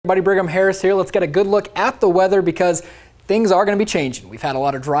everybody, Brigham Harris here. Let's get a good look at the weather because things are going to be changing. We've had a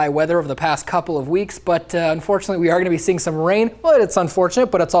lot of dry weather over the past couple of weeks, but unfortunately we are going to be seeing some rain. Well, it's unfortunate,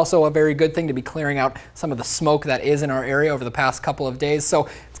 but it's also a very good thing to be clearing out some of the smoke that is in our area over the past couple of days. So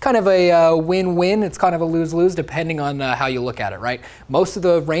it's kind of a win-win. It's kind of a lose-lose depending on how you look at it, right? Most of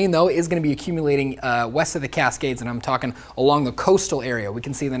the rain, though, is going to be accumulating west of the Cascades, and I'm talking along the coastal area. We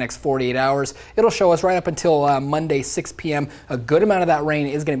can see in the next 48 hours. It'll show us right up until Monday, 6 p.m. A good amount of that rain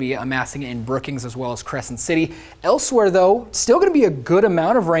is going to be amassing in Brookings as well as Crescent City. Elsewhere, though, still going to be a good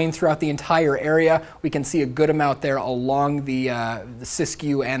amount of rain throughout the entire area. We can see a good amount there along the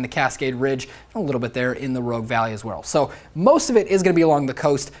Siskiyou and the Cascade Ridge, and a little bit there in the Rogue Valley as well. So most of it is going to be along the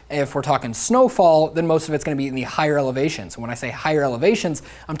coast. If we're talking snowfall, then most of it's going to be in the higher elevations. When I say higher elevations,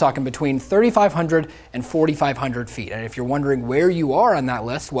 I'm talking between 3,500 and 4,500 feet. And if you're wondering where you are on that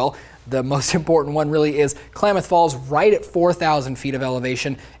list, well, the most important one really is Klamath Falls right at 4,000 feet of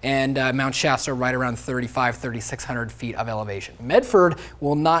elevation, and Mount Shasta right around 3,600 feet of elevation. Medford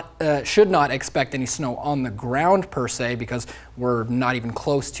will should not expect any snow on the ground per se because we're not even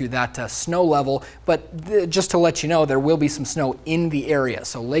close to that snow level, but just to let you know, there will be some snow in the area.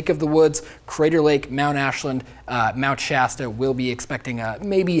 So Lake of the Woods, Crater Lake, Mount Ashland, Mount Shasta will be expecting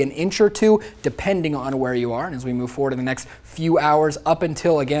maybe an inch or two depending on where you are. And as we move forward in the next few hours up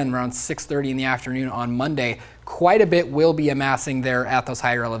until again around 6:30 in the afternoon on Monday, quite a bit will be amassing there at those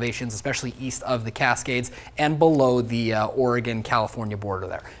higher elevations, especially east of the Cascades and below the Oregon-California border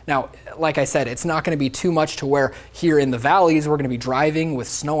there. Now, like I said, it's not going to be too much to where here in the valleys we're going to be driving with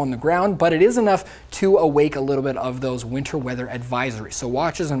snow on the ground, but it is enough to awake a little bit of those winter weather advisories. So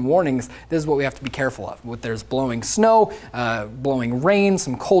watches and warnings, this is what we have to be careful of. There's blowing snow, blowing rain,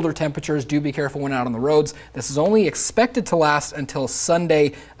 some colder temperatures. Do be careful when out on the roads. This is only expected to last until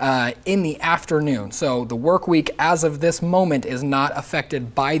Sunday in the afternoon. So the work week as of this moment is not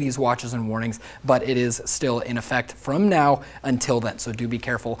affected by these watches and warnings, but it is still in effect from now until then. So do be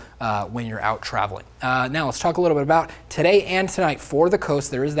careful when you're out traveling. Now let's talk a little bit about today and tonight for the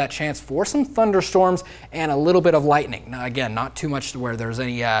coast. There is that chance for some thunderstorms and a little bit of lightning. Now again, not too much to where there's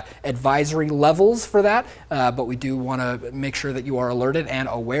any advisory levels for that, but we do want to make sure that you are alerted and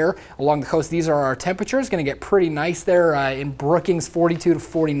aware. Along the coast, these are our temperatures. Going to get pretty nice there in Brookings, 42 to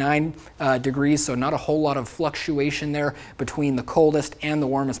 49 degrees, so not a whole lot of fluctuation there between the coldest and the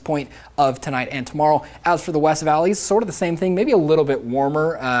warmest point of tonight and tomorrow. As for the West Valleys, sort of the same thing, maybe a little bit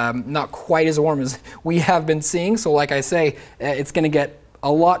warmer, not quite as warm as we have been seeing. So like I say, it's going to get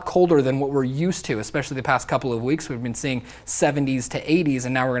a lot colder than what we're used to, especially the past couple of weeks. We've been seeing 70s to 80s,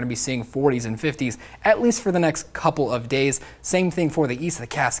 and now we're going to be seeing 40s and 50s, at least for the next couple of days. Same thing for the east of the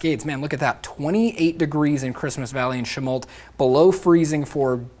Cascades. Man, look at that, 28 degrees in Christmas Valley and Chemult, below freezing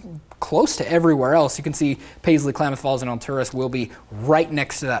for close to everywhere else. You can see Paisley, Klamath Falls, and Alturas will be right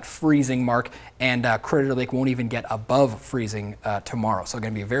next to that freezing mark, and Crater Lake won't even get above freezing tomorrow. So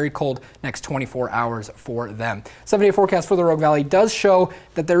going to be very cold next 24 hours for them. 7-day forecast for the Rogue Valley does show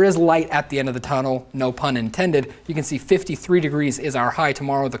that there is light at the end of the tunnel, no pun intended. You can see 53 degrees is our high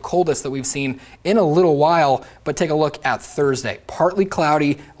tomorrow, the coldest that we've seen in a little while. But take a look at Thursday. Partly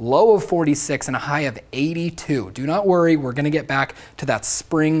cloudy, low of 46 and a high of 82. Do not worry, we're going to get back to that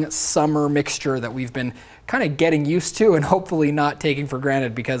spring-summer mixture that we've been kind of getting used to and hopefully not taking for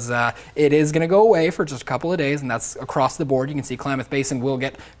granted, because it is going to go away for just a couple of days, and that's across the board. You can see Klamath Basin will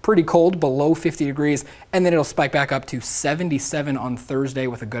get pretty cold, below 50 degrees, and then it'll spike back up to 77 on Thursday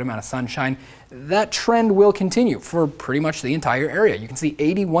with a good amount of sunshine. That trend will continue for pretty much the entire area. You can see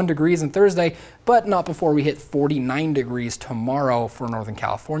 81 degrees on Thursday, but not before we hit 49 degrees tomorrow for Northern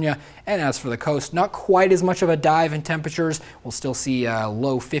California. And as for the coast, not quite as much of a dive in temperatures. We'll still see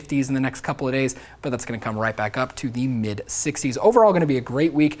low 50s in the next couple of days, but that's going to come right back up to the mid 60s. Overall, going to be a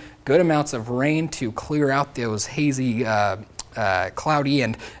great week. Good amounts of rain to clear out those hazy, cloudy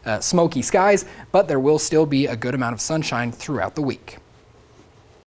and smoky skies, but there will still be a good amount of sunshine throughout the week.